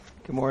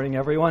Good morning,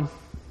 everyone.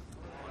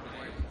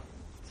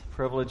 It's a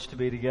privilege to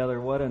be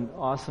together. What an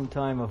awesome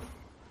time of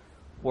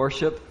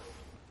worship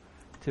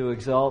to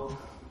exalt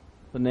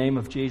the name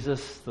of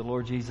Jesus, the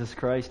Lord Jesus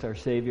Christ, our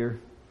Savior.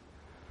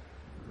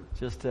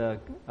 Just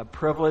a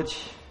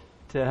privilege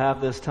to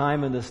have this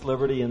time and this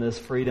liberty and this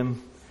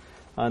freedom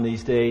on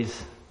these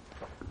days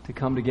to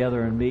come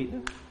together and meet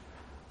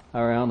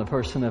around the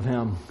person of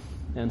Him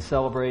and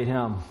celebrate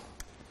Him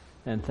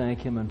and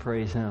thank Him and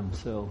praise Him.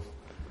 So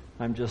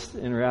I'm just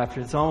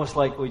enraptured. It's almost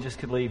like we just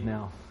could leave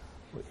now.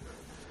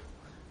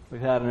 We've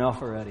had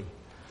enough already.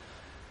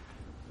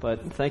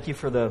 But thank you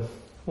for the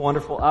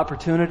wonderful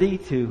opportunity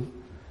to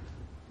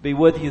be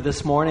with you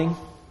this morning,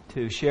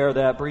 to share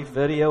that brief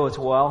video as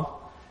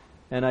well.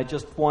 And I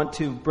just want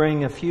to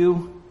bring a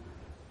few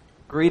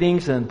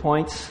greetings and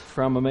points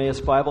from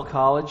Emmaus Bible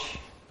College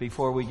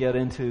before we get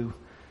into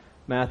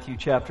Matthew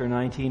chapter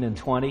 19 and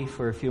 20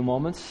 for a few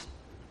moments.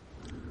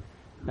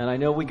 And I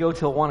know we go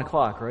till 1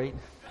 o'clock, right?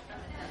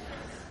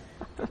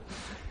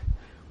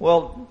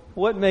 Well,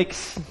 what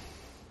makes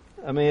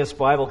Emmaus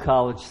Bible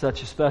College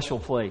such a special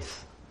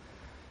place?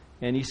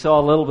 And you saw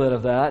a little bit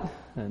of that.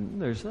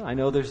 And I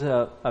know there's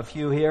a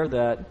few here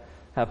that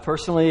have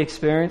personally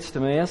experienced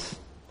Emmaus.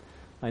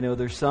 I know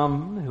there's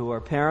some who are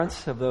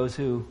parents of those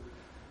who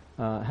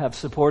have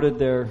supported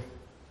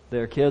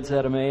their kids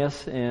at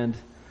Emmaus. And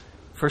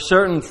for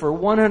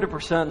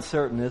 100%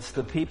 certain, it's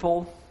the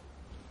people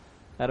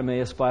at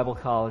Emmaus Bible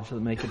College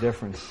that make a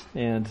difference.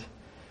 And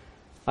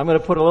I'm going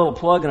to put a little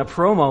plug and a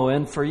promo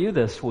in for you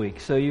this week.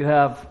 So you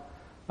have,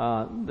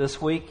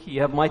 this week, you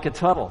have Micah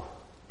Tuttle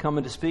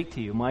coming to speak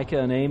to you. Micah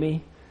and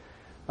Amy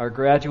are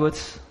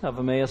graduates of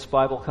Emmaus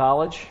Bible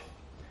College.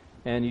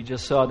 And you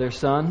just saw their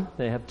son.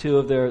 They have two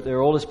of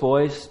their oldest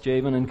boys,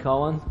 Javen and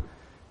Cullen,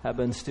 have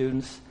been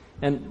students.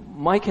 And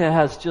Micah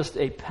has just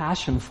a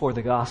passion for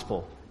the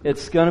gospel.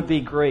 It's going to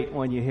be great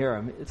when you hear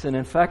him. It's an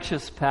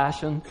infectious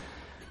passion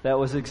that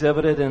was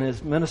exhibited in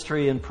his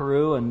ministry in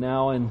Peru and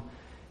now in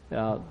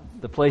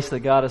the place that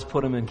God has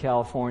put him in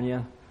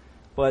California.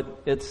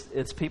 But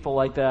it's people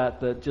like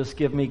that just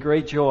give me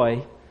great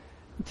joy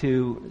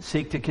to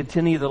seek to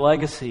continue the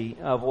legacy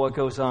of what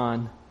goes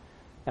on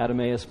at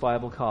Emmaus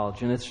Bible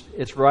College. And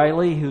it's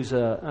Riley, who's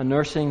a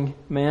nursing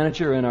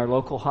manager in our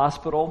local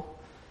hospital,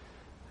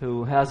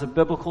 who has a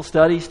biblical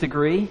studies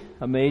degree,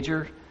 a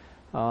major,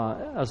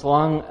 as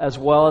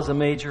well as a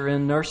major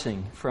in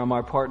nursing from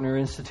our partner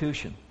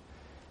institution.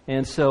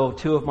 And so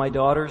two of my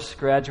daughters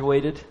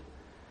graduated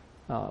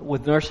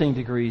with nursing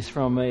degrees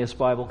from Emmaus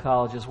Bible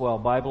College as well.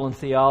 Bible and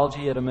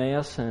theology at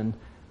Emmaus and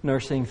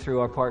nursing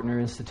through our partner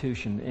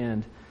institution.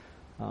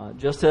 And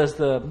just as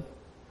the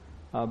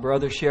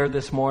brother shared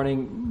this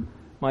morning,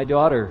 my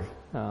daughter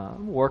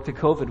worked a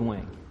COVID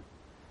wing.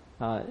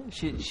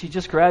 She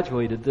just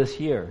graduated this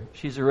year.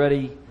 She's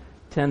already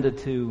tended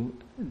to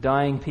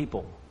dying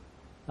people.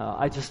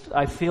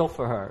 I feel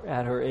for her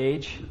at her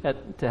age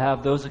to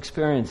have those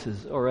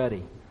experiences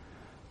already.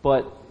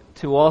 But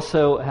to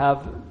also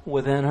have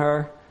within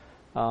her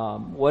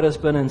what has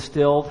been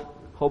instilled,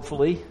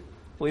 hopefully.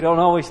 We don't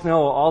always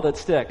know all that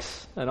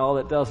sticks and all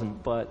that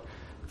doesn't, but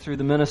through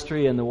the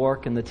ministry and the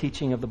work and the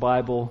teaching of the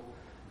Bible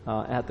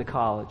at the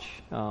college.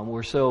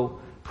 We're so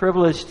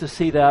privileged to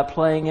see that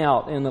playing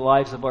out in the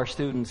lives of our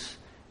students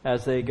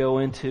as they go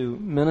into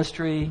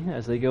ministry,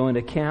 as they go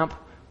into camp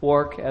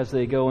work, as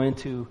they go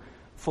into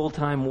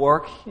full-time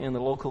work in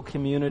the local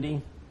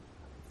community.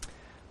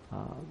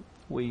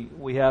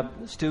 We have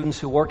students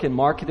who work in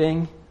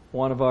marketing.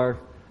 One of our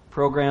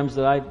programs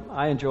that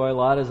I enjoy a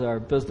lot is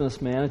our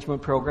business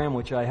management program,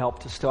 which I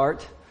helped to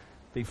start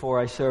before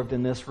I served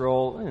in this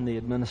role in the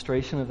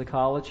administration of the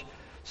college.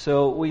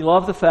 So we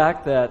love the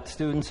fact that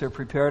students are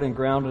prepared and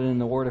grounded in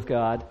the Word of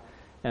God,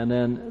 and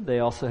then they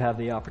also have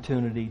the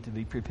opportunity to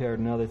be prepared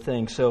in other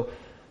things. So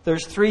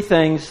there's three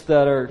things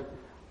that are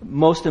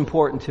most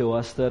important to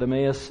us, that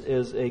Emmaus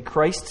is a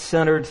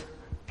Christ-centered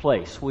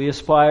place. We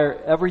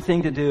aspire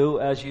everything to do,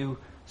 as you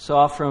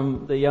saw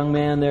from the young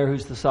man there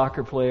who's the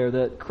soccer player,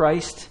 that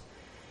Christ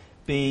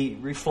be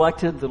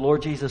reflected, the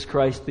Lord Jesus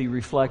Christ be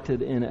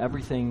reflected in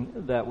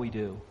everything that we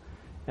do.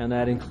 And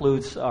that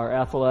includes our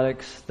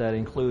athletics, that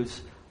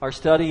includes our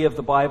study of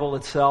the Bible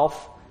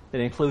itself, it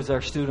includes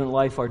our student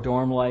life, our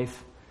dorm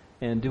life.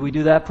 And do we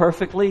do that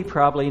perfectly?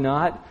 Probably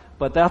not,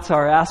 but that's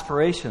our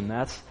aspiration.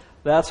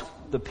 That's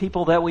the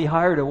people that we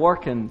hire to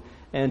work and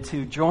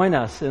to join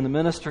us in the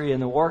ministry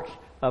and the work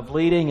of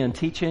leading and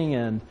teaching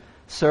and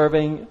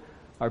serving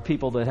are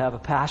people that have a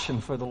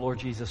passion for the Lord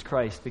Jesus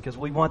Christ, because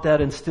we want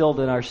that instilled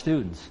in our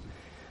students.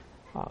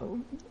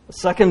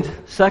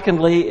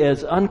 Secondly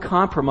is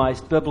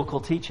uncompromised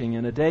biblical teaching.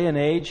 In a day and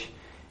age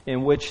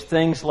in which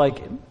things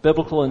like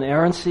biblical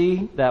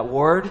inerrancy, that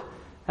word,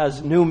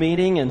 has new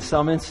meaning in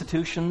some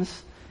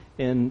institutions,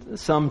 in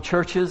some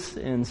churches,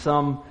 in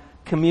some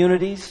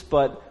communities,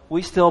 but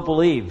we still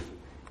believe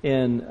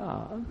in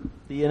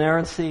the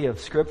inerrancy of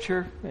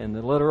Scripture and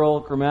the literal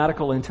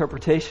grammatical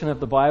interpretation of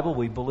the Bible.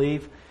 We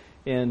believe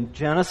in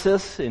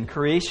Genesis, in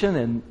creation,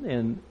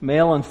 in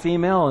male and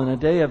female, in a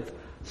day of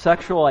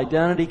sexual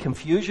identity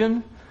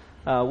confusion.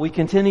 we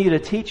continue to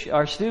teach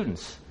our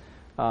students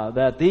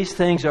that these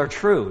things are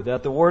true,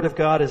 that the Word of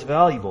God is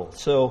valuable.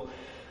 So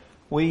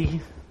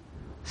we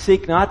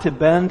seek not to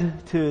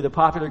bend to the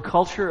popular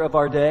culture of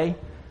our day,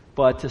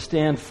 but to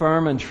stand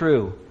firm and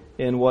true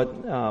in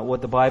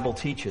what the Bible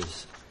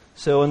teaches.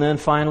 So, and then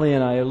finally,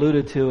 and I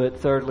alluded to it,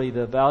 thirdly,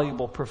 the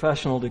valuable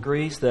professional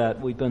degrees that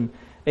we've been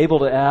able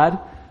to add.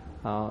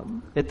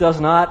 It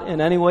does not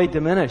in any way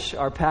diminish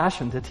our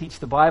passion to teach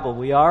the Bible.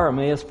 We are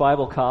Emmaus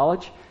Bible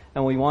College,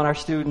 and we want our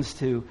students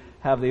to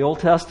have the Old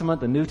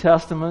Testament, the New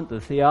Testament,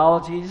 the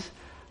theologies,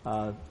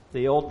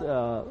 the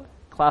old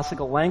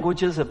classical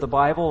languages of the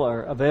Bible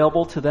are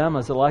available to them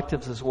as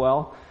electives as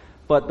well.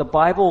 But the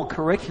Bible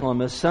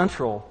curriculum is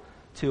central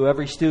to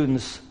every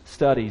student's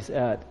studies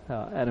at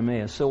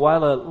Emmaus. So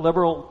while a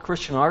liberal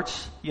Christian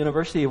arts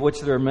university, of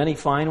which there are many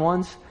fine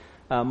ones,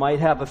 might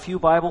have a few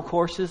Bible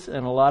courses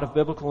and a lot of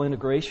biblical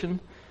integration,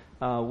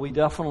 we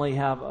definitely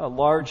have a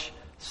large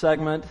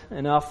segment,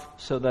 enough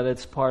so that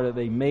it's part of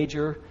a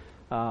major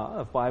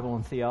of Bible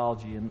and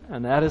theology.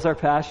 And that is our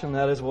passion.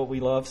 That is what we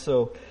love.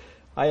 So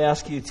I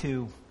ask you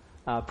to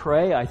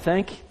pray. I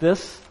thank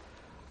this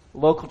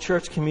local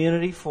church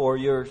community for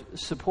your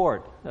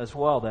support as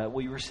well that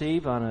we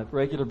receive on a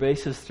regular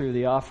basis through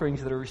the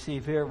offerings that are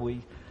received here.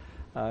 We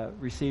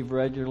receive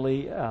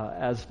regularly,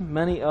 as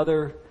many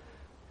other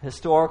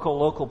historical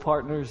local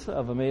partners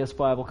of Emmaus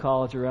Bible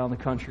College around the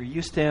country.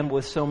 You stand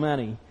with so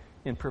many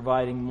in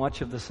providing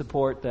much of the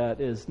support that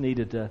is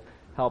needed to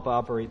help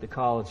operate the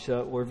college.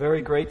 So we're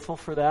very grateful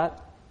for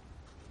that.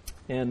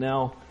 And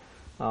now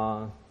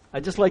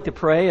I'd just like to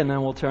pray, and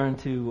then we'll turn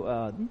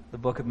to the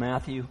book of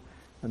Matthew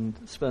and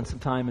spend some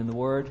time in the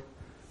Word.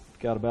 We've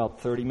got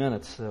about 30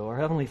 minutes. So our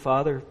Heavenly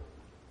Father,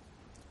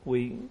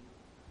 we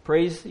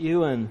praise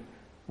you and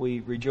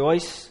we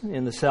rejoice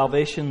in the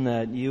salvation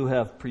that you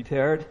have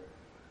prepared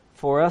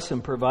for us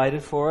and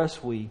provided for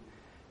us. We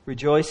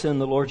rejoice in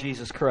the Lord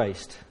Jesus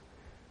Christ.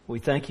 We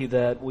thank you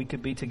that we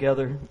could be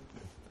together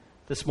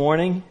this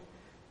morning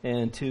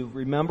and to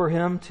remember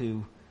Him,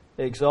 to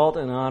exalt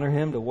and honor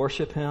Him, to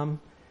worship Him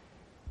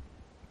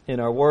in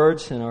our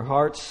words, in our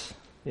hearts,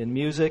 in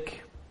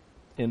music,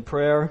 in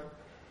prayer.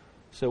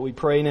 So we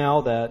pray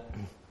now that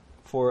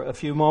for a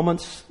few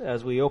moments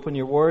as we open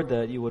your word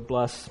that you would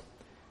bless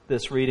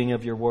this reading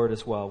of your word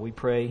as well. We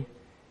pray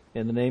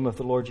in the name of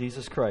the Lord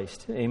Jesus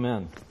Christ.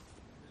 Amen.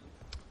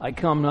 I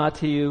come not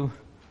to you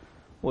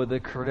with the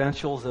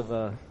credentials of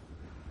a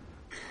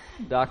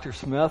Dr.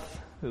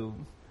 Smith, who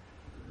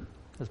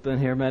has been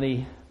here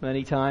many,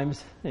 many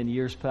times in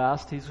years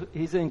past.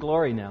 He's in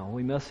glory now.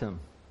 We miss him.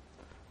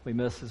 We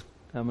miss him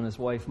and his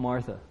wife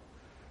Martha,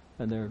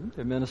 and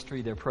their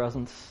ministry, their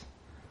presence,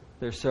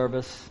 their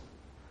service.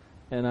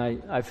 And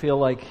I feel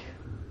like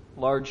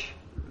large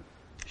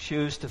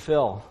shoes to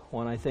fill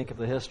when I think of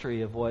the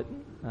history of what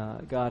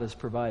God has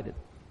provided.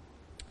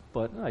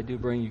 But I do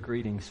bring you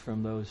greetings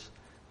from those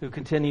who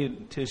continue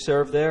to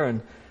serve there.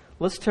 And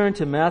let's turn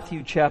to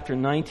Matthew chapter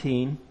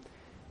 19.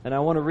 And I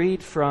want to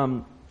read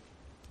from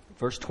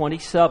verse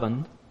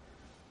 27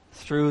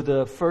 through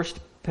the first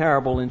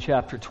parable in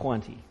chapter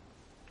 20.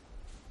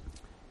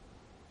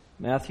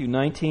 Matthew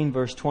 19,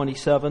 verse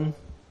 27.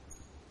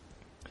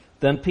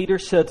 Then Peter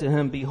said to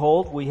him,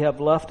 "Behold, we have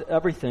left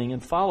everything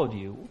and followed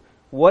you.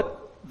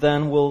 What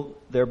then will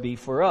there be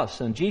for us?"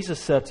 And Jesus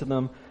said to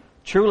them,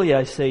 "Truly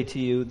I say to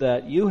you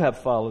that you who have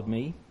followed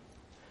me,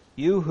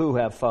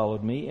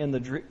 in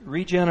the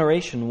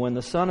regeneration when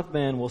the Son of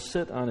Man will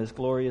sit on his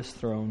glorious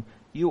throne,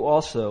 you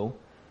also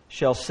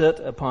shall sit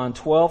upon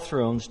 12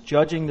 thrones,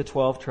 judging the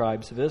 12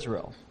 tribes of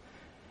Israel.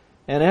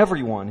 And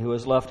everyone who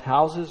has left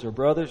houses or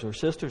brothers or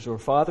sisters or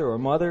father or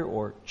mother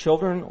or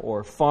children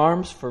or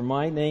farms for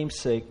my name's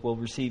sake will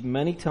receive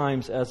many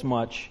times as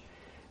much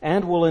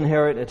and will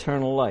inherit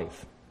eternal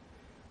life.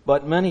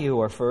 But many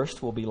who are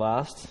first will be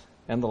last,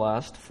 and the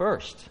last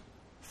first.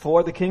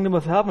 For the kingdom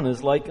of heaven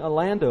is like a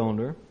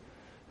landowner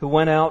who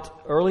went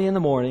out early in the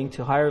morning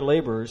to hire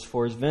laborers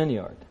for his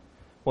vineyard.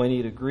 When he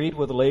had agreed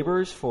with the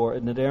laborers for a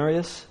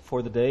denarius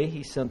for the day,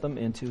 he sent them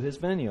into his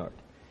vineyard.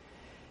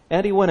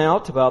 And he went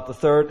out about the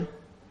third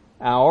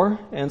hour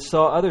and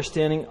saw others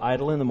standing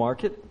idle in the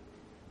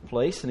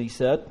marketplace, and he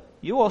said,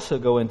 "You also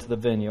go into the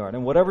vineyard,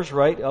 and whatever's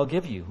right I'll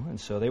give you." And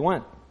so they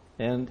went.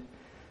 And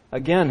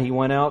again he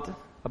went out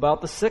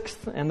about the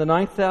 6th and the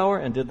 9th hour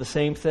and did the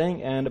same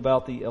thing. And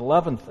about the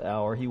 11th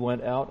hour he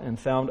went out and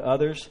found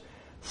others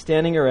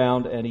standing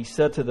around, and he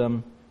said to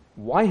them,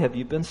 "Why have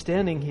you been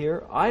standing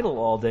here idle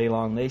all day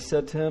long?" They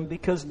said to him,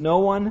 "Because no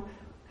one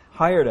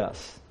hired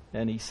us."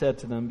 And he said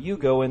to them, "You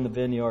go in the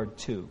vineyard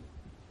too."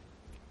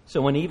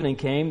 So when evening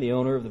came, the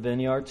owner of the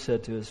vineyard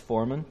said to his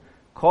foreman,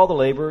 "Call the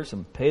laborers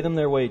and pay them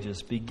their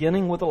wages,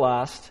 beginning with the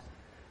last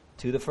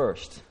to the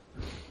first."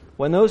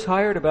 When those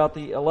hired about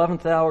the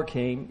 11th hour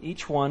came,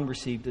 each one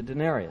received a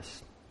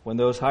denarius. When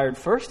those hired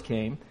first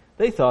came,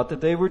 they thought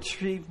that they would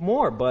receive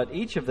more, but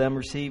each of them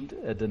received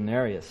a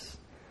denarius.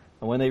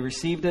 And when they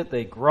received it,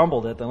 they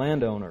grumbled at the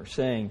landowner,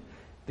 saying,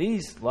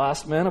 "These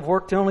last men have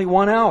worked only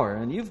 1 hour,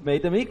 and you've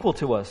made them equal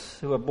to us,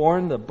 who have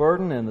borne the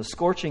burden and the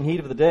scorching heat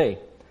of the day."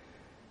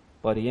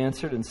 But he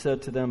answered and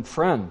said to them,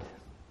 Friend,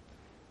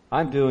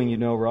 I'm doing you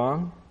no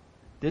wrong.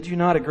 Did you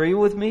not agree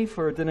with me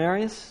for a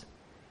denarius?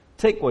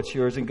 Take what's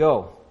yours and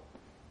go.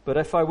 But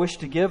if I wish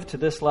to give to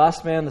this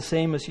last man the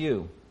same as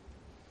you,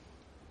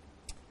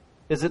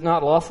 is it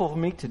not lawful for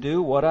me to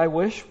do what I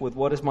wish with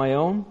what is my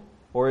own?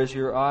 Or is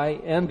your eye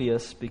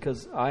envious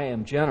because I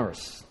am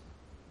generous?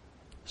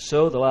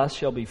 So the last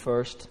shall be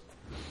first,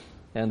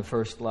 and the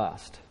first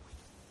last.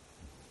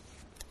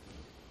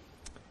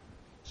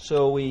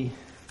 So we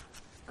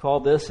call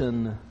this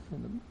in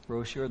the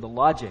brochure the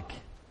logic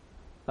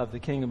of the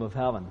kingdom of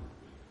heaven.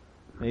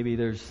 Maybe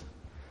there's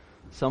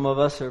some of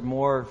us are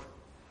more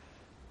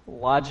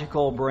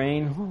logical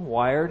brain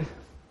wired.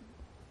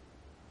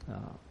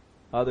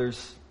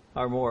 Others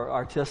are more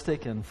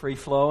artistic and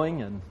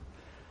free-flowing, and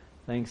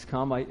things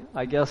come.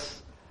 I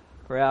guess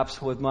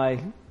perhaps with my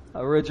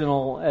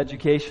original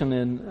education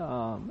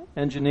in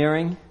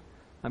engineering,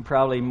 I'm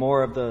probably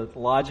more of the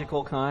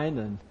logical kind,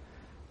 and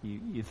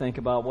you think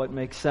about what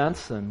makes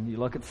sense, and you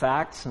look at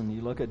facts, and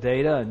you look at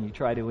data, and you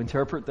try to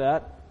interpret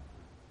that.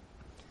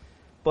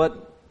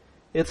 But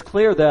it's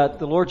clear that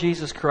the Lord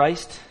Jesus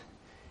Christ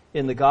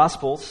in the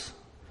Gospels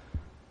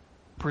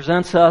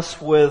presents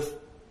us with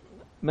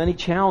many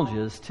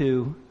challenges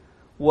to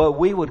what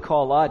we would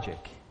call logic,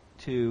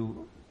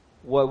 to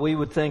what we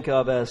would think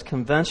of as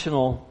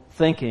conventional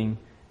thinking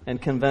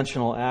and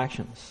conventional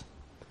actions.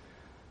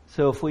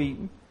 So if we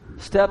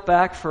step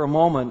back for a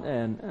moment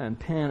and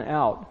pan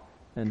out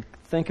and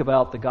think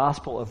about the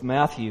Gospel of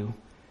Matthew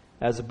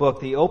as a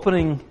book, the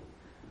opening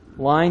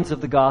lines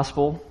of the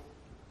Gospel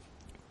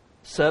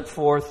set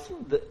forth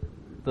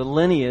the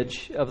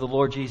lineage of the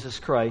Lord Jesus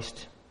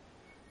Christ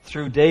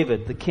through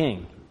David, the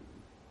king.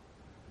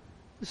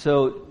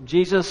 So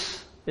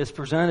Jesus is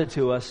presented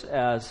to us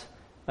as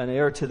an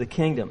heir to the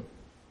kingdom.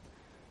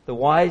 The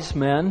wise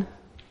men,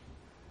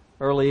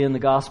 early in the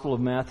Gospel of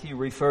Matthew,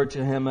 referred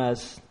to him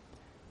as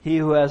he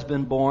who has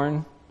been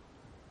born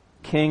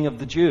King of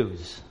the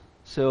Jews.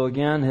 So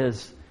again,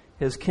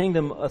 his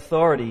kingdom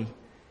authority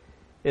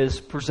is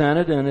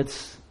presented, and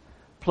it's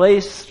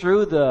placed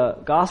through the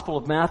Gospel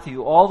of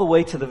Matthew all the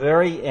way to the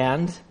very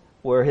end,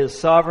 where his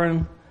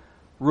sovereign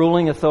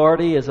ruling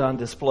authority is on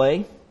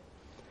display,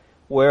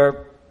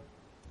 where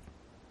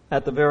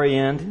at the very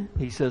end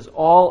he says,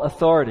 all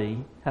authority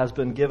has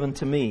been given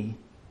to me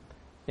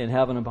in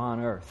heaven and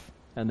upon earth.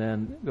 And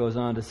then goes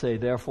on to say,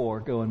 therefore,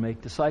 go and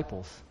make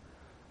disciples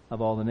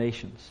of all the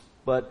nations.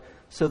 But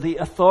so the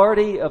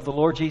authority of the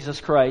Lord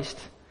Jesus Christ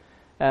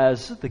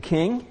as the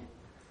king,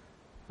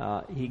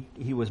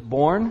 he was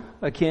born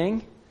a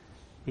king.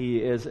 He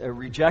is a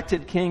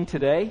rejected king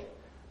today,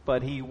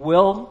 but he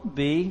will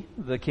be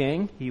the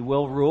king. He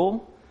will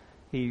rule.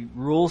 He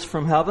rules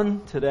from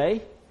heaven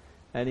today,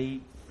 and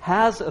he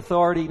has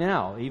authority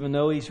now, even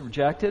though he's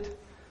rejected,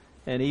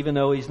 and even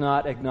though he's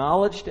not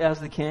acknowledged as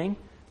the king,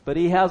 but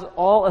he has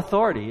all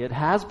authority. It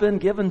has been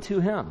given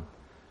to him,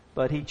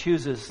 but he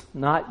chooses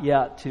not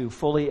yet to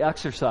fully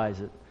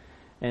exercise it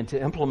and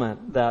to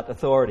implement that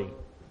authority.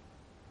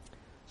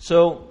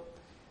 So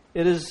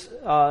it is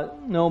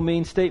no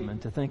mean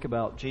statement to think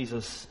about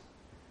Jesus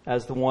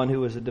as the one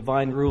who is a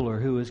divine ruler,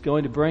 who is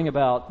going to bring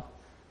about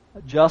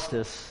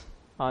justice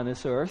on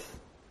this earth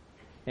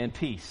and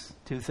peace,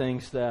 two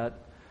things that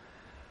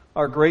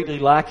are greatly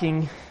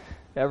lacking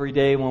every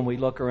day when we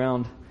look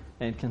around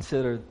and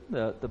consider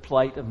the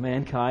plight of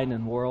mankind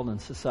and world and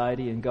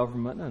society and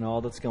government and all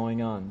that's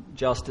going on.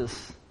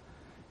 Justice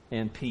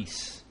and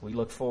peace. We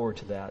look forward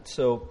to that.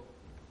 So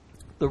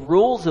the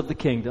rules of the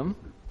kingdom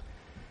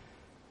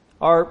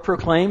are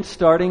proclaimed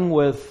starting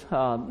with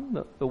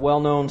the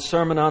well-known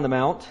Sermon on the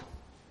Mount,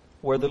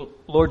 where the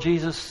Lord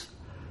Jesus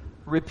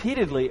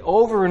repeatedly,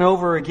 over and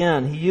over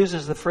again, he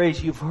uses the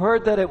phrase, you've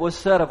heard that it was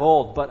said of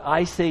old, but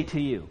I say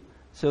to you.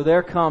 So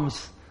there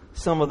comes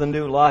some of the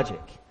new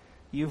logic.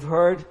 You've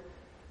heard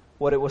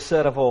what it was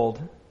said of old,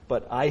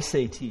 but I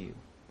say to you.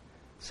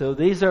 So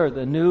these are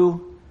the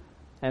new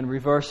and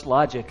reverse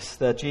logics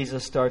that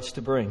Jesus starts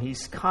to bring.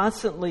 He's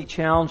constantly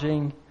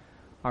challenging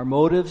our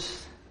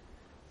motives,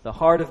 the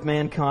heart of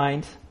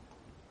mankind.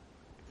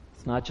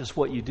 It's not just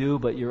what you do,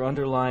 but your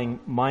underlying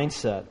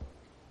mindset.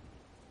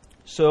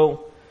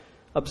 So,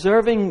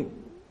 observing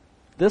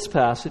this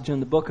passage in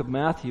the book of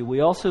Matthew, we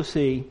also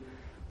see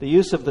the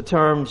use of the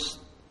terms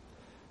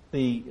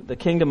the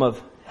kingdom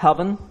of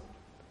heaven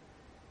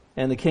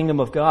and the kingdom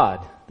of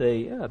God.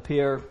 They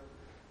appear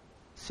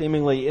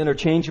seemingly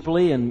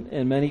interchangeably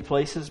in many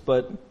places,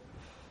 but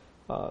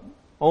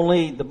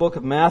only the book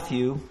of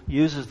Matthew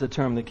uses the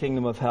term the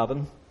kingdom of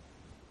heaven.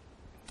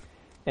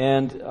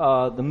 And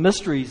the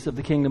mysteries of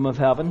the kingdom of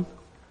heaven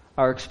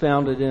are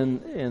expounded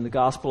in the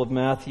Gospel of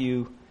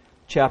Matthew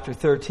chapter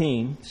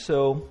 13.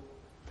 So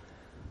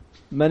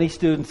many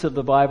students of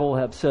the Bible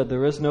have said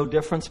there is no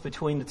difference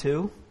between the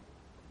two.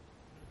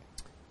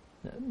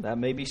 That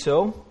may be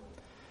so.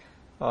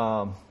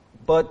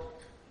 But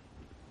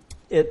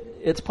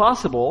it's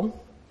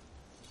possible,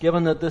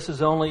 given that this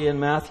is only in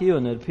Matthew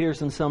and it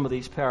appears in some of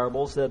these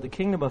parables, that the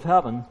kingdom of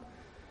heaven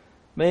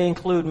may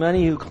include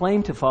many who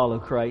claim to follow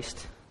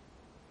Christ,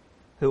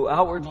 who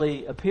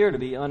outwardly appear to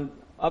be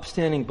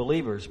upstanding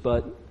believers,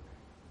 but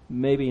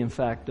maybe in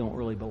fact don't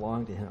really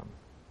belong to him.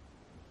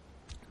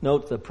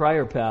 Note the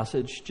prior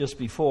passage just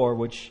before,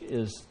 which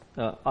is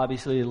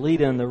obviously a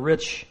lead-in, the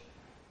rich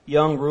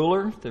young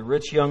ruler, the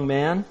rich young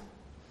man.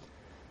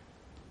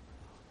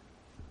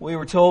 We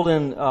were told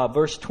in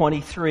verse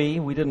 23,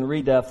 we didn't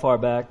read that far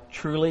back,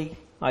 truly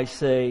I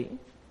say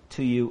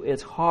to you,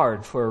 it's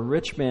hard for a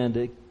rich man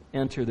to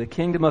enter the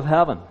kingdom of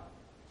heaven.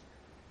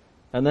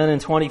 And then in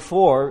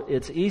 24,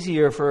 it's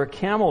easier for a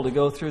camel to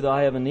go through the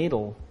eye of a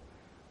needle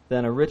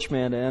than a rich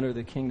man to enter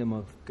the kingdom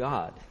of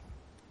God.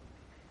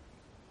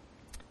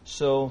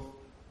 So,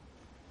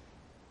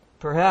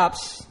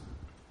 perhaps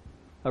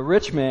a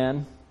rich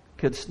man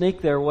could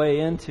sneak their way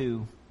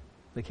into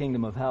the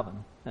kingdom of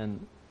heaven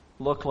and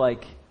look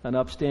like an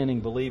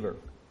upstanding believer.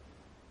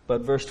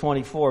 But verse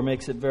 24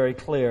 makes it very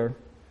clear.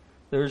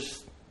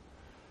 As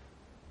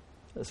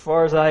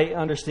far as I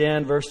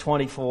understand, verse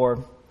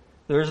 24,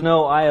 there's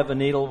no eye of a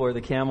needle where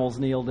the camels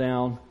kneel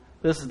down.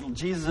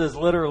 Jesus is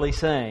literally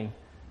saying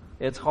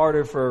it's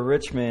harder for a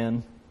rich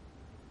man.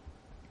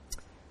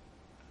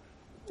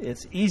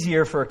 It's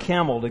easier for a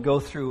camel to go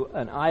through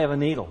an eye of a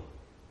needle.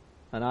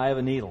 An eye of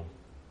a needle.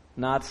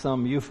 Not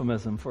some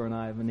euphemism for an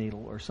eye of a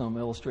needle or some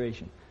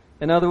illustration.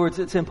 In other words,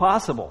 it's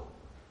impossible.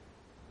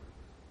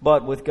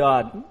 But with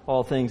God,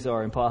 all things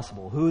are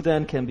impossible. Who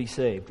then can be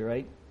saved,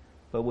 right?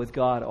 But with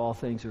God, all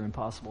things are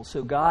impossible.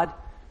 So God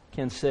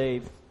can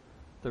save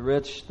the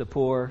rich, the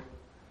poor.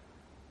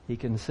 He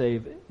can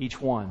save each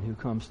one who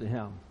comes to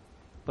him.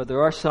 But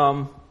there are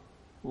some,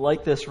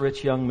 like this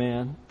rich young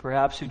man,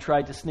 perhaps who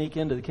tried to sneak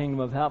into the kingdom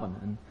of heaven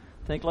and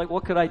think, like,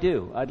 what could I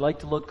do? I'd like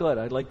to look good.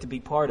 I'd like to be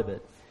part of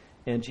it.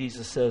 And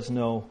Jesus says,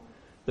 no,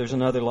 there's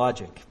another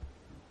logic.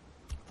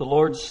 The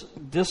Lord's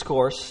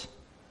discourse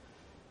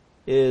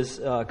is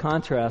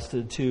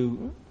contrasted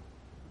to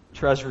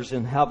treasures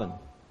in heaven,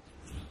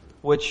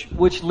 which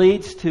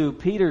leads to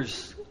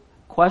Peter's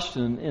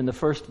question in the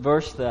first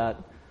verse that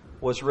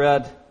was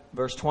read,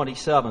 verse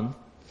 27,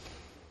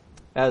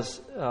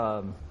 as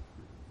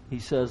he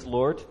says,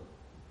 Lord,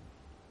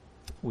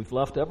 we've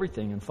left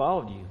everything and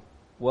followed you.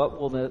 What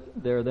will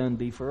there then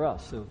be for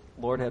us? So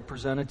the Lord had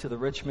presented to the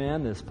rich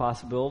man this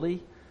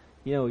possibility.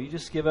 You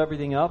just give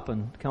everything up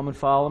and come and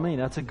follow me.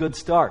 That's a good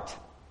start.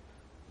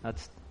 That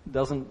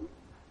doesn't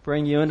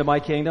bring you into my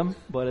kingdom,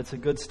 but it's a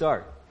good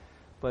start.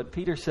 But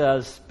Peter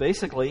says,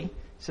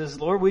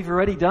 Lord, we've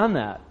already done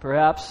that.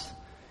 Perhaps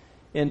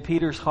in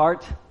Peter's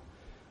heart,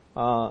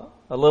 a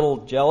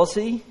little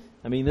jealousy.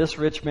 I mean, this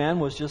rich man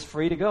was just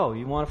free to go.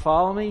 You want to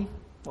follow me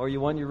or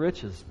you want your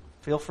riches?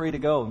 Feel free to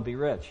go and be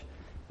rich.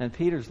 And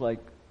Peter's like,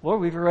 Lord,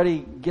 we've already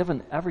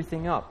given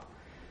everything up.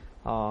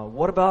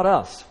 What about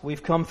us?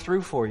 We've come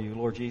through for you,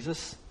 Lord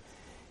Jesus.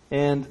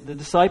 And the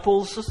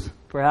disciples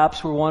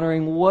perhaps were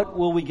wondering, what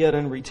will we get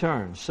in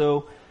return?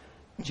 So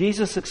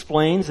Jesus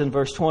explains in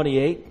verse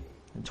 28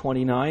 and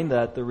 29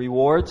 that the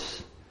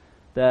rewards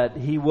that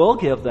he will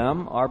give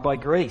them are by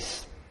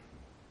grace.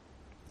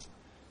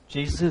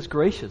 Jesus is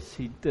gracious.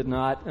 He did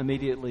not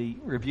immediately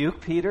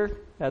rebuke Peter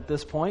at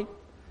this point.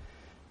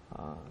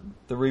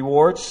 The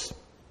rewards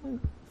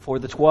for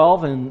the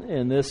 12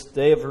 in this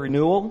day of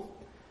renewal,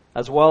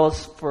 as well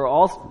as for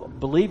all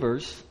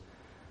believers,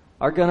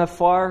 are going to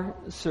far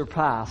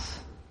surpass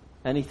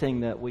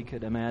anything that we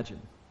could imagine.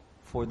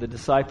 For the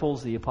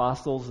disciples, the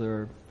apostles, there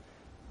are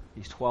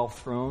these 12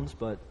 thrones,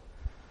 but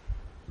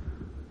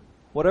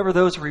whatever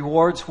those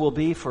rewards will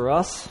be for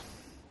us,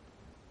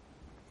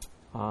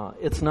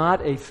 it's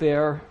not a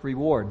fair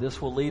reward.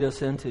 This will lead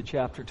us into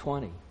chapter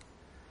 20.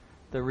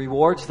 The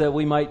rewards that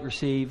we might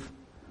receive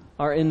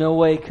are in no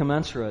way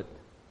commensurate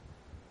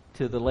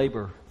to the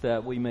labor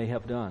that we may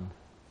have done,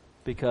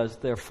 because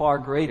they're far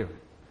greater.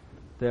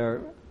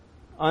 They're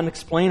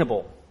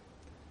unexplainable.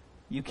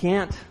 You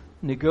can't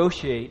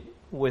negotiate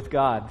with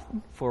God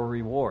for a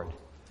reward.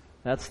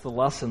 That's the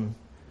lesson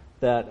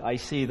that I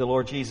see the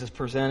Lord Jesus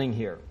presenting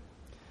here.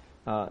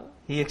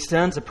 He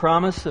extends a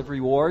promise of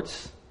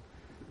rewards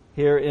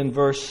here in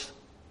verse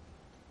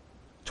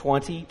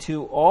 20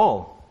 to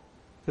all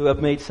who have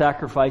made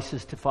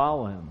sacrifices to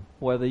follow him,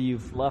 whether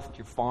you've left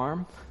your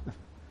farm,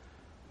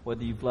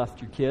 whether you've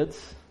left your kids,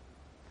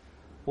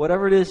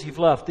 whatever it is you've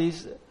left.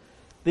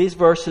 These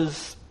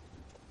verses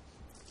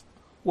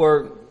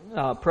were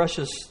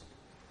precious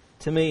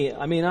to me.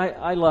 I mean,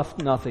 I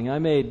left nothing. I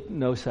made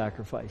no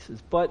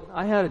sacrifices. But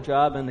I had a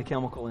job in the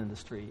chemical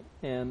industry,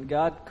 and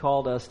God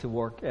called us to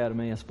work at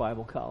Emmaus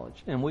Bible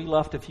College. And we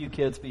left a few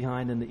kids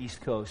behind in the East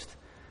Coast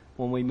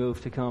when we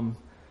moved to come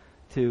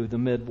to the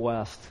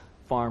Midwest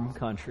farm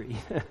country.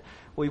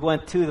 We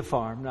went to the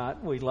farm,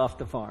 not we left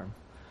the farm.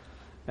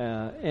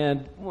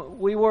 And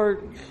we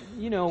were,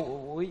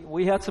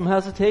 we had some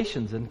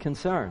hesitations and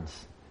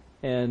concerns.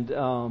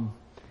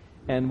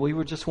 And we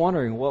were just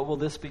wondering, what will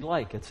this be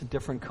like? It's a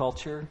different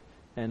culture,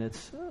 and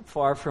it's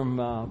far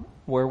from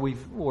where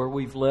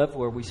we've lived,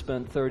 where we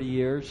spent 30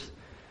 years.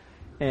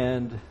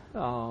 And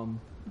the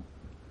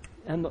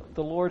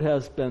Lord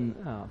has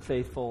been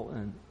faithful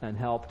and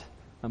helped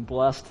and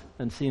blessed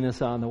and seen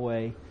us on the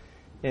way.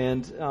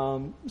 And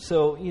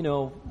so,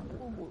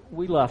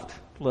 we left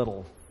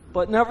little.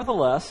 But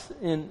nevertheless,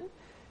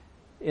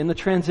 in the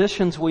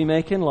transitions we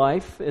make in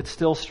life, it's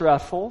still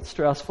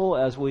stressful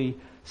as we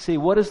see,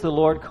 what is the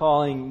Lord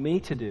calling me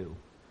to do?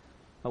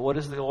 What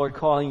is the Lord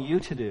calling you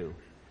to do?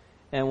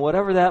 And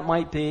whatever that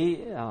might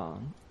be,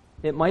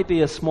 it might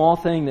be a small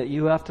thing that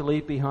you have to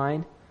leave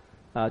behind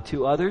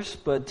to others,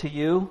 but to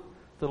you,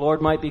 the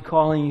Lord might be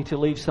calling you to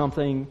leave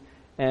something,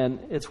 and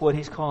it's what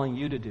He's calling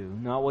you to do,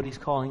 not what He's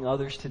calling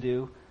others to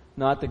do,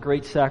 not the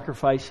great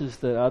sacrifices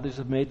that others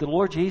have made. The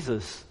Lord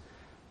Jesus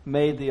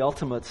made the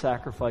ultimate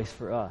sacrifice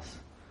for us.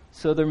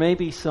 So there may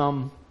be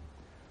some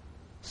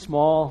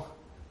small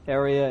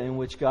area in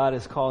which God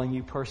is calling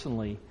you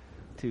personally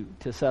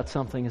to set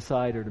something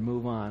aside or to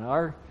move on.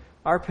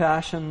 Our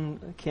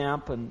passion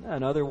camp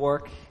and other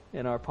work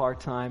in our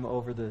part-time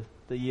over the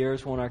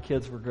years when our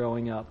kids were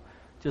growing up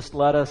just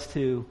led us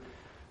to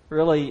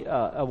really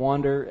a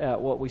wonder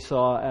at what we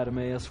saw at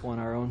Emmaus when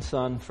our own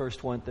son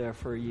first went there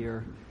for a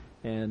year,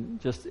 and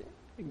just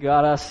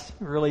got us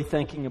really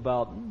thinking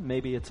about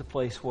maybe it's a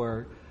place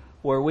where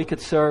we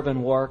could serve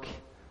and work,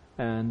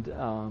 and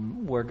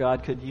where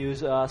God could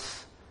use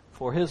us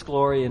for His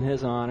glory and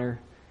His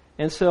honor.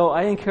 And so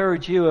I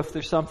encourage you, if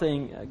there's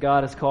something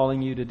God is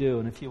calling you to do,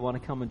 and if you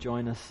want to come and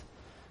join us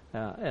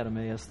at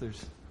Emmaus,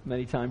 there's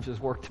many times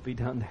there's work to be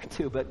done there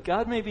too. But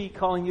God may be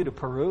calling you to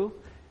Peru.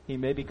 He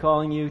may be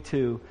calling you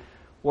to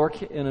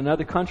work in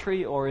another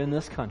country or in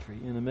this country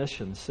in a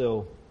mission.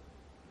 So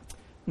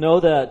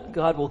know that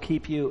God will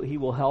keep you. He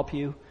will help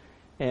you.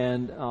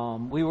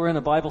 And we were in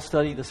a Bible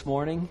study this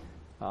morning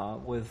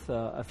with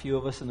a few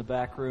of us in the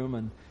back room,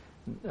 and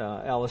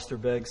Alistair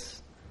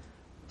Begg's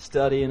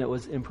study, and it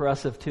was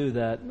impressive too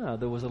that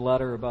there was a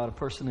letter about a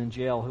person in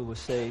jail who was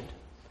saved,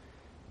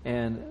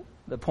 and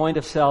the point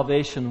of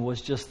salvation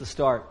was just the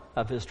start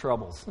of his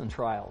troubles and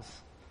trials.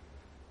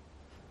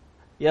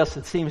 Yes,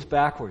 it seems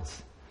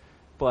backwards,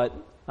 but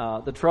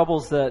the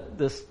troubles that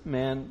this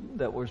man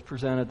that was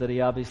presented that he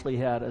obviously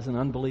had as an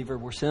unbeliever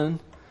were sin,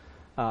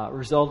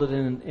 resulted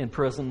in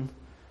prison,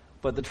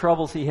 but the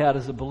troubles he had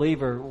as a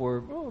believer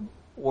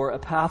were a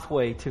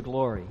pathway to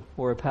glory,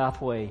 were a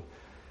pathway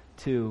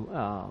to,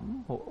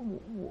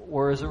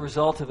 or as a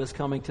result of his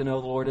coming to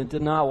know the Lord, and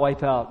did not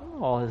wipe out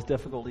all his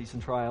difficulties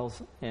and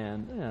trials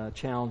and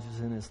challenges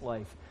in his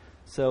life.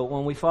 So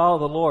when we follow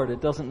the Lord, it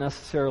doesn't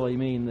necessarily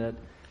mean that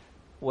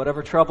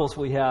whatever troubles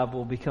we have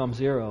will become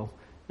zero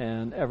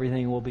and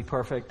everything will be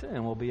perfect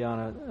and we'll be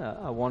on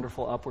a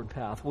wonderful upward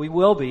path. We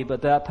will be,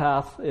 but that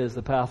path is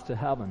the path to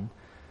heaven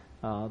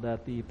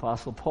that the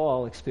Apostle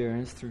Paul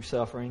experienced through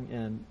suffering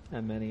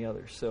and many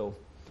others. So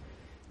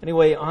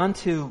anyway, on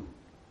to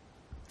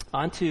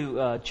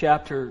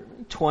chapter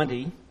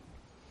 20,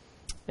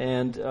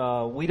 and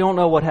we don't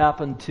know what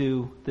happened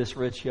to this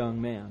rich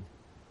young man.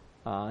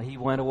 He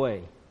went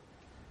away.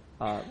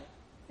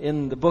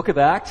 In the book of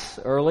Acts,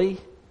 early,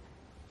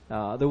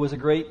 there was a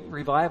great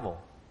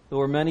revival. There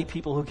were many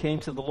people who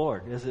came to the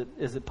Lord.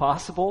 Is it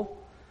possible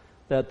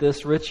that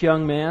this rich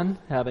young man,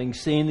 having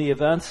seen the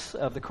events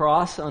of the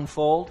cross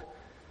unfold,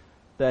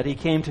 that he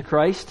came to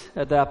Christ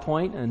at that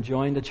point and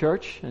joined the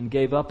church and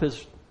gave up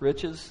his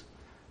riches?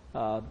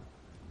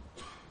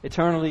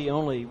 Eternity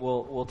only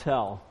will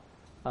tell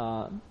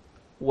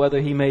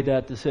whether he made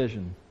that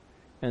decision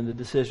and the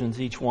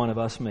decisions each one of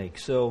us make.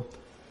 So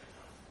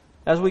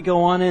as we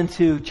go on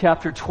into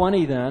chapter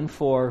 20 then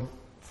for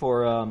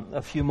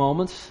a few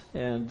moments,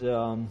 and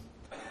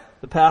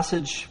the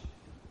passage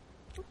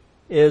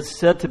is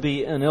said to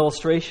be an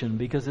illustration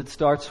because it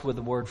starts with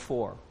the word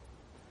for.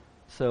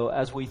 So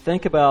as we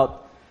think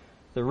about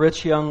the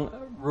rich young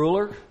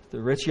ruler,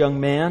 the rich young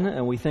man,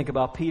 and we think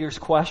about Peter's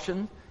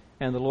question,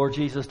 and the Lord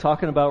Jesus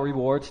talking about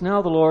rewards,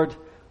 now the Lord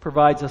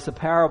provides us a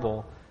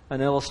parable,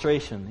 an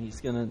illustration. He's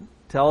going to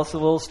tell us a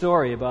little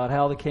story about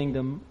how the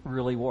kingdom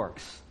really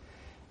works.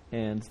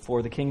 And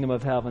for the kingdom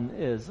of heaven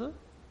is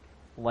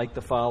like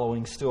the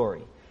following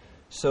story.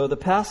 So the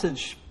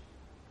passage,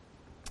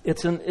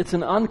 it's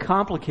an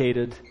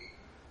uncomplicated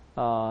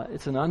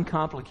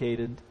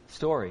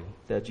story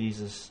that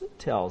Jesus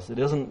tells. It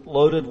isn't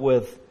loaded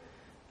with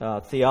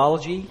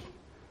theology.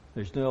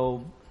 There's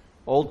no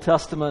Old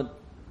Testament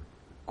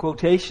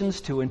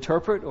quotations to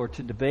interpret or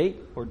to debate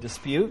or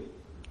dispute.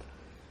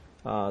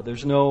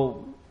 There's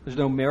no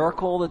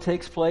miracle that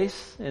takes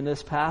place in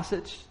this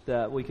passage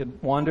that we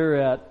could wonder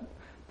at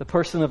the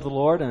person of the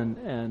Lord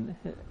and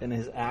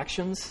His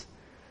actions.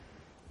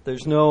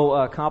 There's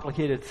no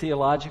complicated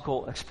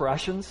theological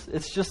expressions.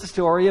 It's just a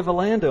story of a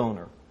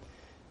landowner,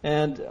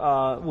 and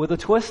with a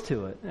twist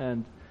to it.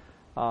 And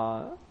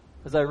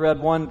as I read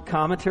one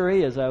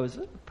commentary as I was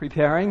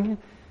preparing,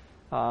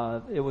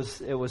 it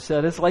was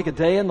said it's like a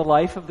day in the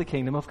life of the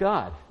kingdom of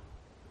God.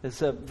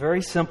 It's a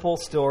very simple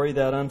story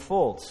that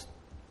unfolds.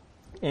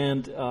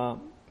 And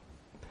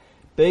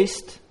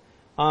based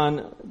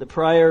on the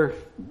prior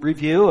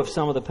review of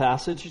some of the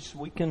passages,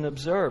 we can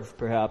observe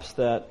perhaps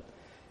that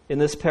in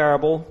this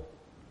parable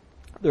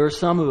there are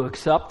some who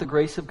accept the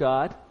grace of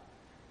God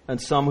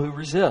and some who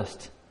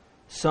resist.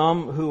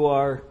 Some who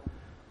are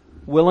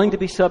willing to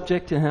be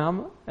subject to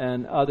him,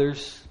 and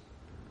others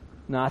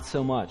not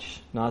so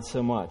much.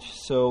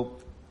 So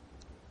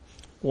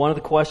one of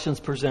the questions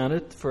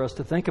presented for us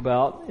to think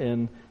about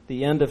in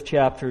the end of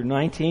chapter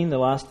 19, the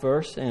last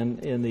verse,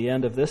 and in the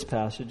end of this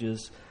passage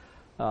is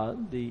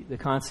the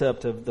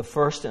concept of the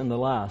first and the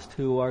last.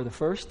 Who are the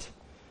first?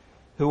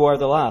 Who are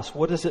the last?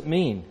 What does it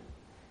mean?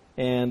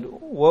 And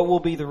what will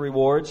be the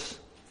rewards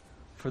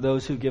for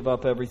those who give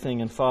up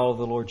everything and follow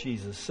the Lord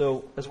Jesus?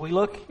 So as we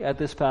look at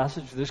this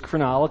passage, there's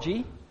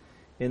chronology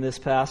in this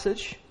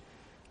passage.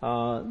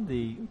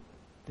 The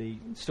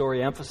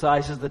story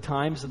emphasizes the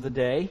times of the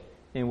day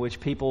in which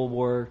people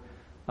were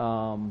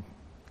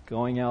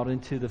going out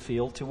into the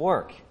field to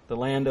work. The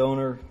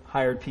landowner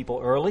hired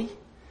people early.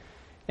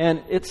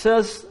 And it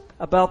says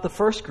about the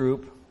first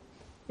group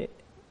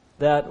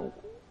that,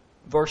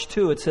 verse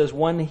 2, it says,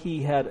 when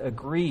he had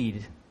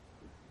agreed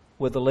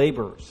with the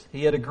laborers.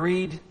 He had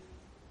agreed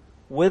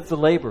with the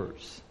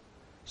laborers.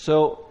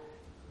 So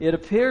it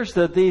appears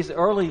that these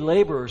early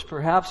laborers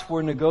perhaps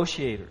were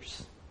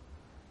negotiators,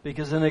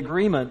 because an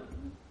agreement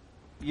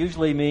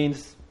usually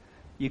means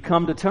you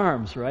come to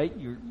terms, right?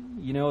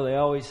 They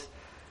always,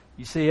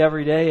 you see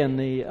every day on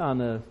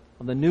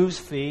the news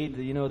feed,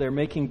 they're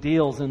making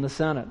deals in the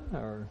Senate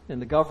or in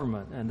the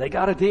government, and they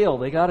got a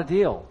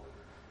deal.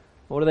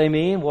 What do they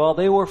mean? Well,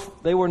 they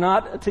were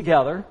not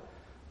together,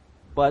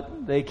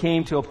 but they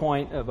came to a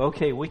point of,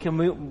 okay, we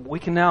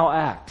can now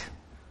act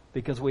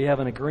because we have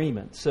an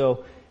agreement.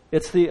 So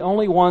it's the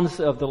only ones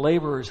of the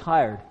laborers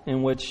hired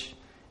in which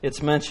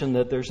it's mentioned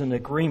that there's an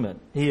agreement.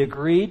 He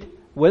agreed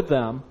with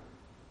them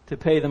to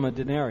pay them a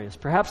denarius.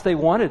 Perhaps they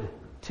wanted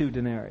 2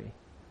 denarii.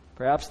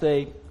 Perhaps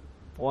they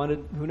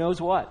wanted who knows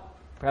what.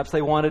 Perhaps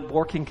they wanted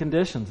working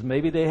conditions.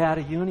 Maybe they had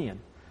a union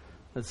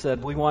that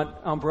said, we want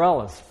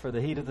umbrellas for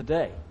the heat of the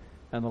day.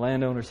 And the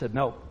landowner said,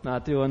 no,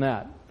 not doing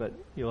that, but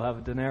you'll have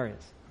a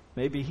denarius.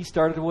 Maybe he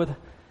started with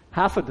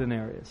half a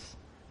denarius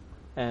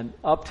and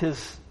upped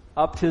his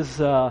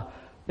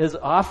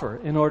offer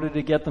in order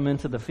to get them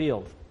into the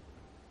field.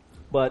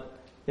 But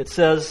it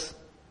says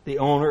the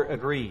owner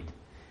agreed.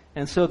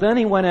 And so then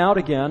he went out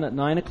again at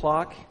 9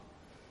 o'clock,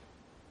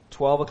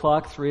 12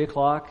 o'clock, 3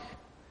 o'clock,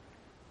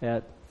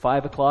 at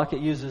 5 o'clock.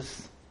 It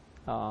uses,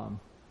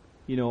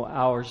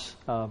 hours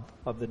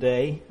of the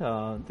day,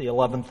 the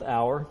 11th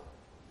hour.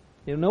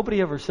 Nobody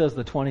ever says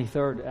the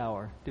 23rd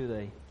hour, do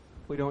they?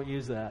 We don't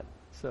use that.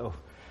 So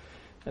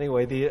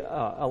anyway, the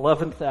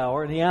 11th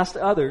hour. And he asked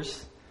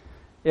others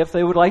if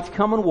they would like to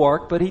come and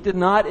work, but he did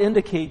not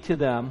indicate to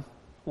them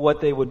what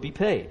they would be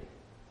paid.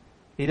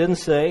 He didn't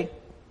say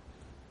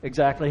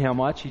exactly how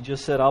much. He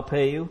just said, I'll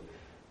pay you,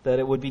 that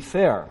it would be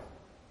fair.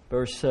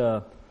 Verse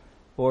 4,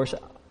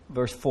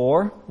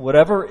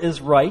 whatever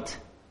is right,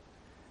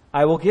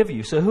 I will give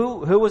you. So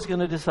who was going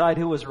to decide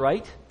who was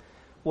right?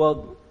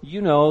 Well,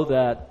 you know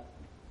that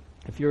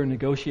if you're a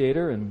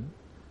negotiator, and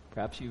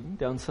perhaps you've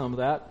done some of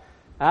that,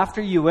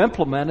 after you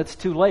implement, it's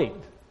too late.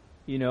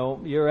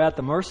 You're at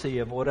the mercy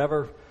of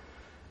whatever,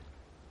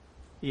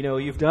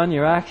 you've done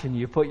your action.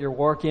 You put your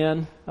work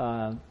in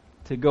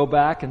to go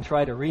back and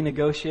try to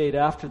renegotiate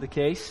after the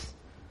case.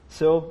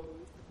 So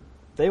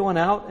they went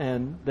out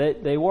and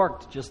they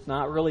worked, just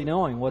not really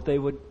knowing what they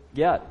would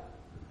get.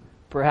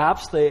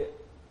 Perhaps they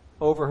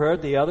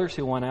overheard the others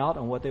who went out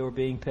and what they were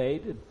being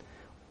paid.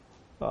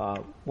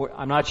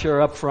 I'm not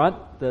sure up front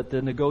that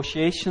the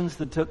negotiations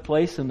that took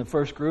place in the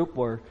first group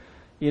were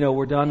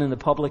done in the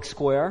public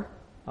square.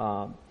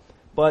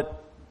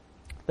 But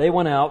they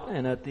went out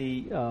and at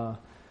the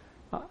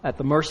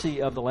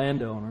mercy of the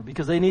landowner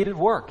because they needed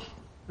work.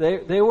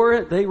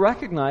 They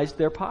recognized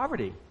their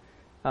poverty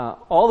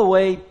all the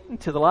way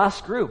to the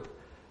last group,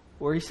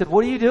 where he said,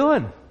 "What are you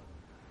doing?"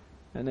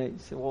 And they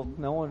said, "Well,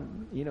 no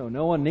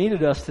one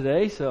needed us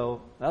today,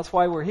 so that's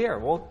why we're here.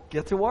 Well,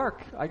 get to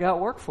work. I got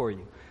work for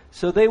you."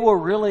 So they were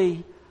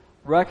really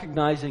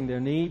recognizing their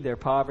need, their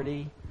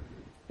poverty,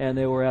 and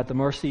they were at the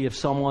mercy of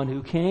someone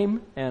who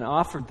came and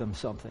offered them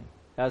something,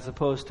 as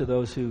opposed to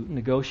those who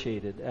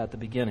negotiated at the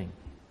beginning.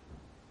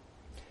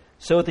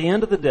 So at the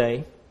end of the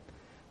day,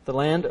 the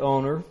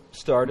landowner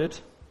started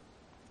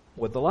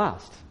with the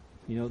last.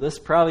 This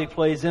probably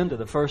plays into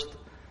the first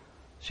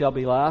shall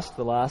be last,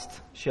 the last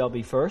shall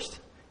be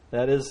first.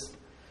 That is,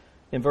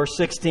 in verse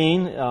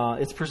 16,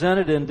 it's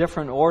presented in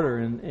different order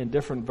in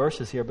different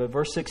verses here, but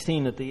verse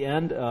 16 at the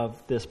end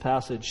of this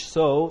passage,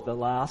 so the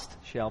last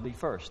shall be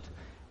first.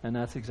 And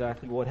that's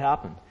exactly what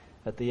happened.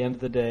 At the end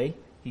of the day,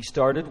 he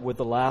started with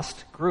the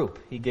last group.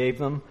 He gave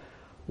them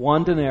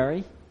 1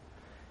 denarii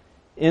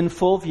in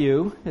full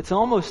view. It's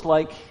almost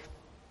like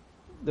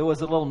there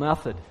was a little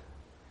method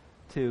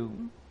to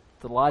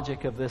the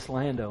logic of this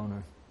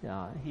landowner.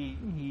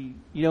 He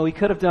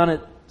could have done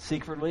it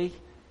secretly.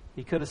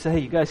 He could have said, "Hey,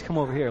 you guys come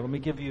over here. Let me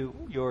give you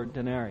your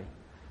denarii.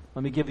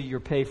 Let me give you your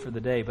pay for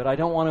the day. But I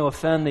don't want to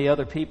offend the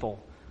other people,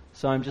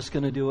 so I'm just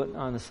going to do it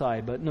on the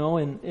side." But no,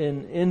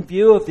 in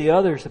view of the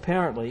others,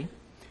 apparently,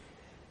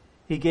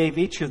 he gave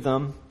each of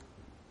them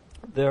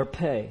their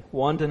pay,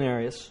 1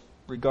 denarius,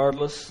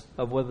 regardless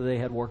of whether they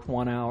had worked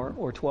 1 hour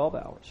or 12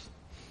 hours.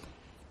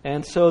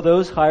 And so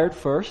those hired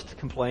first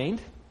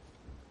complained,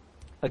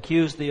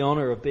 accused the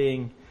owner of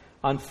being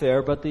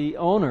unfair, but the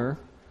owner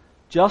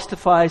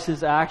justifies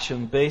his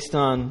action based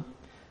on,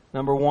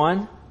 number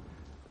one,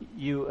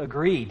 you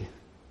agreed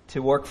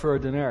to work for a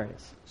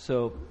denarius.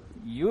 So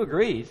you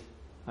agreed.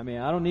 I mean,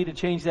 I don't need to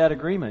change that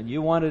agreement.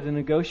 You wanted to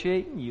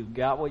negotiate, you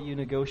got what you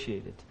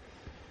negotiated.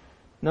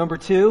 Number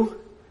two,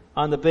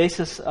 on the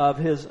basis of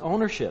his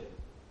ownership.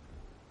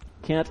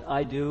 Can't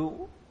I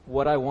do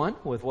what I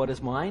want with what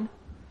is mine?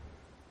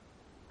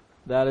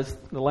 That is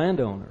the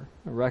landowner,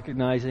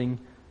 recognizing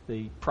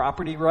the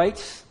property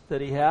rights that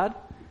he had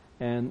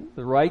and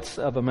the rights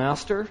of a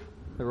master,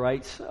 the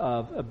rights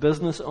of a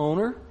business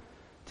owner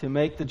to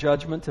make the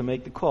judgment, to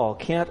make the call.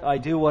 Can't I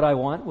do what I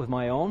want with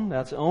my own?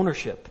 That's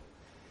ownership.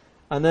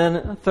 And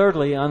then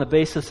thirdly, on the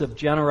basis of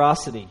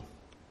generosity.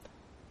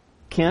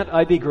 Can't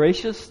I be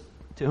gracious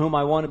to whom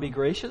I want to be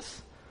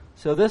gracious?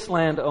 So this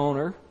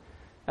landowner,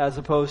 as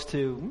opposed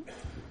to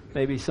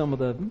maybe some of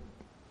the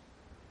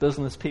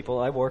business people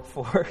I work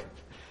for,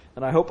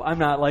 and I hope I'm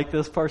not like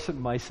this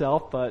person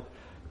myself, but,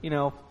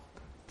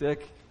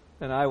 Dick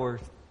and I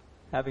were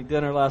having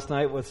dinner last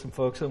night with some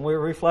folks, and we were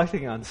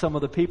reflecting on some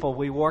of the people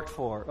we worked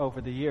for over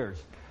the years.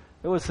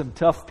 There was some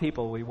tough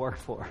people we worked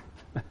for.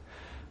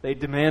 They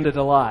demanded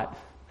a lot.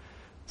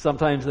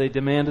 Sometimes they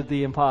demanded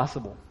the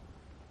impossible.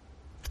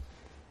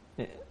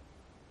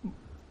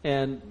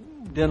 And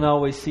didn't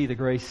always see the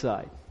grace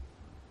side.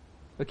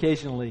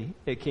 Occasionally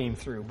it came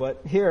through.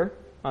 But here,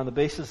 on the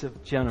basis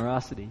of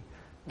generosity,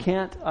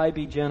 can't I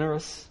be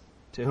generous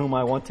to whom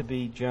I want to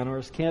be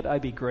generous? Can't I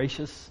be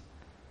gracious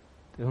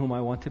to whom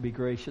I want to be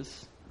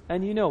gracious?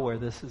 And you know where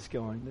this is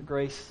going. The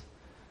grace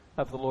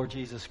of the Lord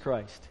Jesus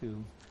Christ,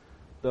 who,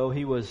 though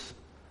he was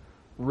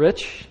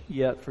rich,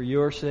 yet for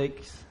your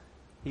sakes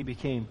he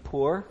became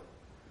poor,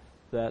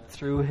 that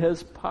through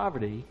his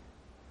poverty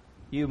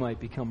you might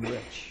become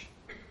rich.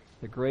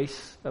 The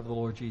grace of the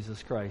Lord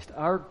Jesus Christ,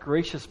 our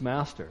gracious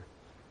Master.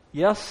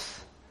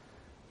 Yes,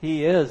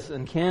 he is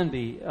and can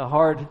be a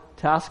hard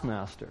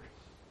taskmaster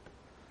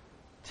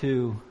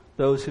to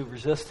those who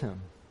resist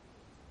him.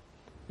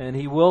 And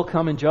he will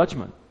come in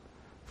judgment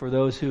for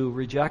those who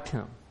reject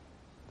him.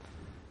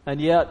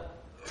 And yet,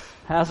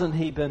 hasn't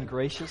he been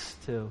gracious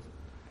to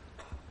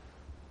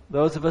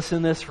those of us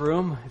in this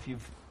room? If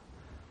you've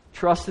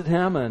trusted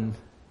him and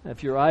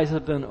if your eyes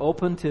have been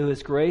open to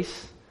his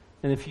grace,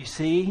 and if you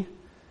see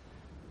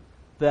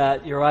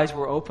that your eyes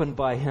were opened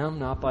by him,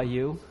 not by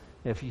you,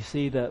 if you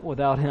see that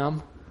without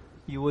him,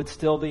 you would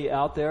still be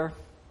out there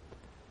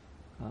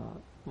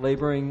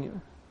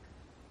laboring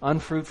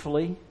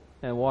unfruitfully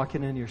and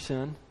walking in your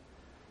sin,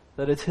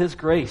 that it's his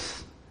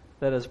grace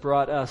that has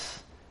brought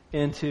us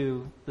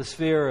into the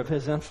sphere of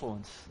his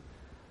influence,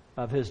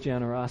 of his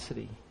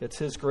generosity. It's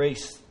his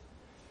grace.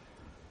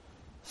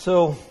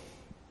 So,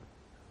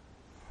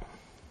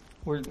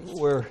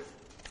 we're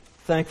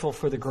thankful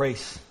for the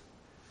grace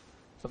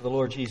of the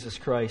Lord Jesus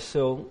Christ.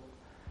 So,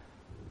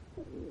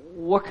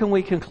 what can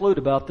we conclude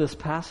about this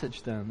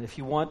passage then? If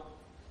you want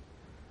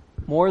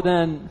more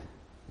than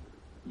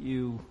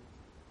you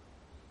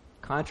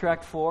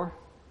contract for,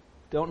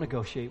 don't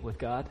negotiate with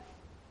God.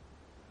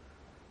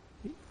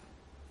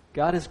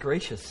 God is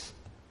gracious.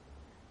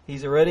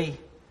 He's already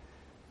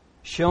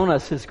shown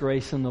us his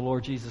grace in the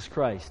Lord Jesus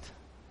Christ.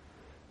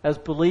 As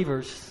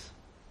believers,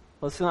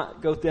 let's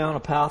not go down a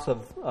path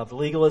of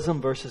legalism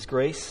versus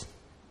grace.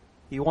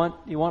 You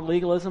want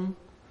legalism?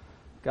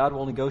 God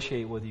will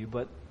negotiate with you,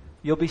 but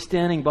you'll be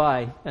standing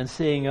by and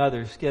seeing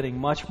others getting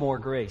much more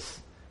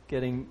grace,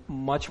 getting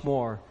much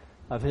more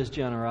of his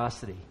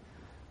generosity,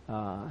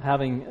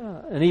 having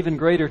an even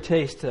greater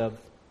taste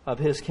of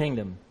his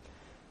kingdom.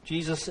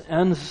 Jesus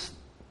ends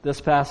this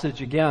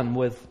passage again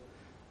with,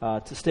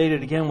 to state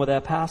it again with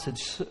that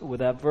passage, with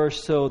that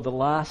verse, so the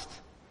last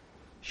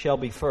shall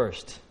be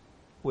first,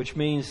 which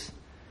means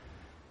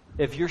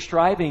if you're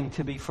striving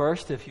to be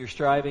first, if you're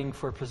striving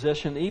for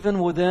position, even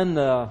within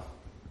the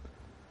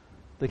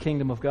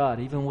kingdom of God,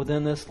 even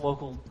within this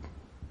local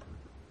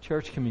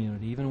church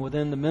community, even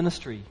within the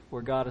ministry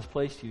where God has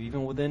placed you,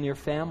 even within your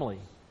family,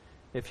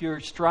 if you're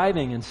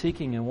striving and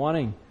seeking and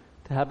wanting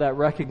to have that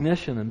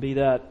recognition and be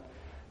that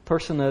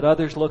person that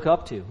others look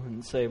up to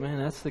and say, man,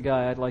 that's the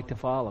guy I'd like to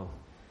follow.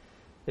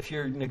 If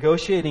you're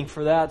negotiating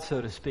for that, so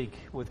to speak,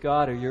 with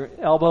God, or you're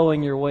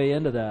elbowing your way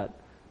into that,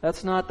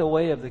 that's not the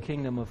way of the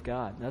kingdom of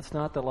God. That's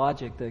not the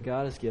logic that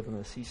God has given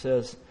us. He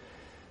says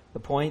the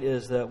point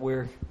is that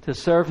we're to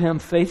serve him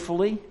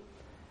faithfully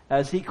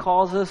as he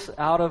calls us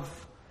out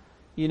of,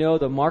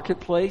 the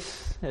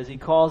marketplace, as he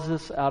calls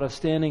us out of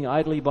standing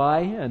idly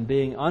by and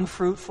being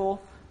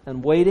unfruitful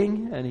and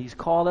waiting, and he's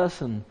called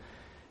us and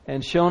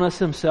shown us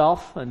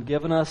himself and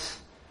given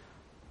us,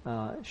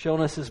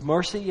 shown us his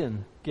mercy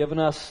and given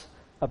us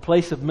a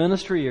place of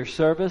ministry or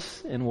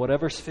service in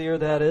whatever sphere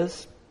that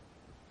is.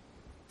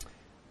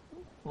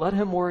 Let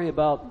him worry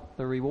about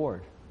the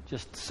reward.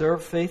 Just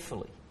serve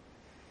faithfully.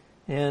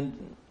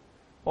 And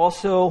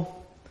also,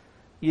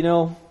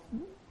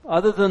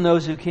 other than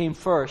those who came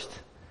first,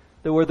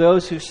 there were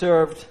those who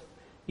served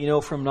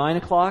from 9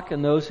 o'clock,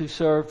 and those who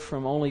served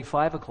from only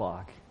 5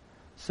 o'clock.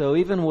 So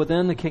even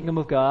within the kingdom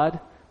of God,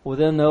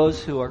 within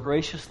those who are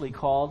graciously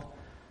called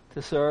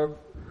to serve,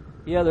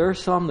 there are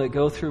some that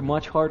go through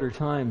much harder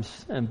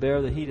times and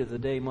bear the heat of the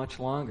day much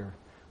longer.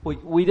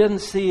 We didn't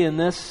see in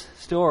this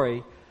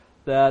story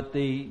that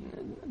the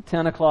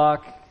 10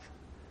 o'clock,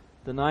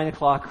 the 9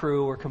 o'clock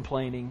crew were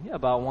complaining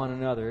about one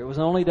another. It was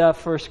only that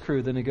first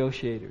crew, the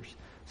negotiators.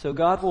 So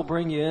God will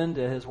bring you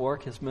into His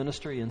work, His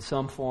ministry in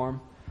some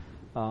form.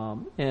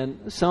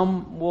 And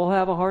some will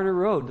have a harder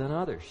road than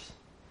others.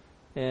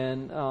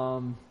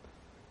 And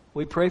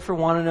we pray for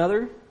one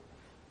another,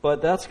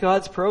 but that's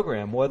God's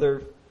program.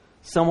 Whether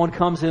someone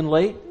comes in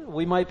late,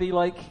 we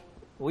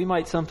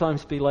might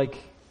sometimes be like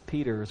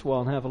Peter as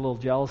well and have a little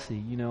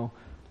jealousy.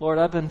 Lord,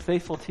 I've been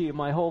faithful to you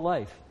my whole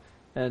life.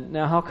 And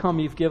now how come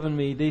you've given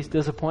me these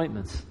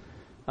disappointments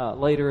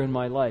later in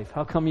my life?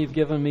 How come you've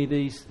given me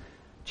these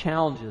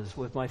challenges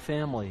with my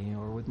family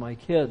or with my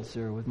kids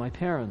or with my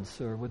parents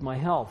or with my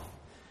health?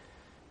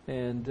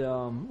 And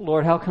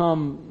Lord, how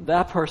come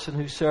that person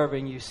who's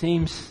serving you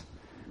seems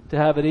to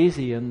have it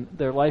easy and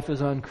their life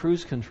is on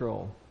cruise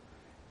control?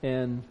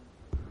 And,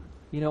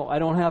 I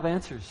don't have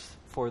answers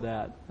for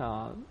that.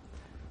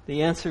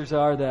 The answers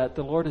are that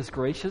the Lord is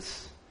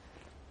gracious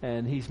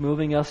and He's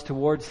moving us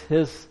towards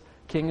His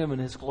kingdom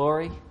and His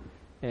glory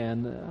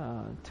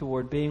and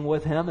toward being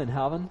with Him in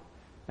heaven.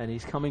 And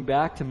He's coming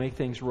back to make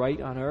things right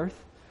on earth.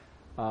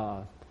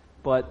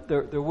 But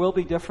there will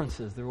be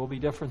differences. There will be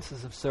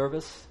differences of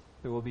service.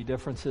 There will be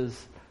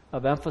differences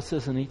of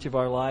emphasis in each of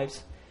our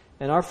lives.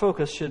 And our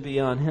focus should be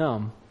on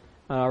Him,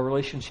 on our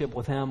relationship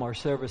with Him, our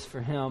service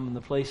for Him, and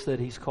the place that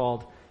He's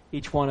called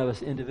each one of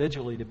us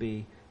individually to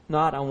be,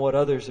 not on what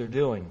others are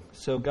doing.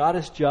 So God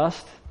is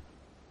just,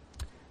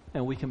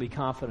 and we can be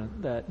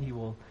confident that He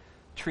will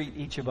treat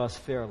each of us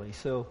fairly.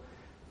 So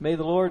may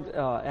the Lord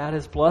add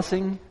His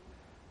blessing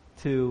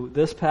to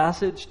this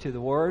passage, to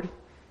the Word,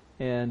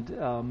 and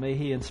may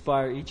He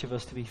inspire each of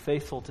us to be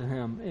faithful to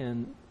Him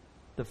in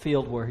the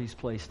field where He's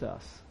placed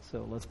us.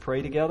 So let's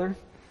pray together.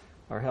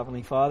 Our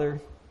Heavenly Father,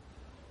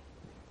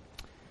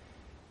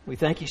 we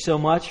thank You so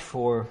much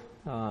for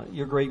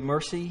Your great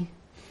mercy.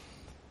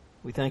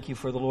 We thank You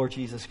for the Lord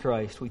Jesus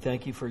Christ. We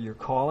thank You for Your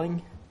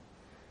calling,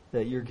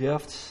 that Your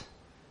gifts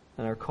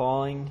and our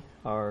calling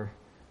are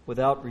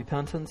without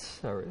repentance,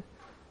 are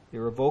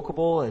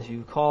irrevocable, as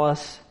You call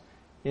us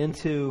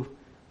into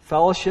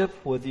fellowship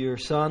with Your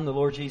Son, the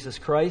Lord Jesus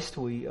Christ.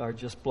 We are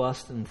just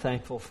blessed and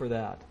thankful for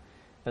that.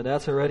 And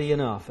that's already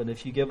enough. And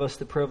if You give us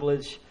the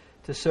privilege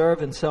to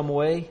serve in some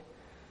way,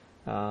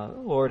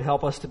 Lord,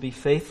 help us to be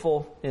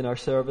faithful in our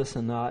service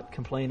and not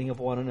complaining of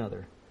one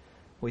another.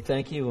 We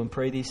thank You and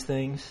pray these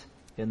things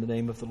in the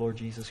name of the Lord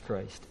Jesus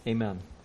Christ. Amen.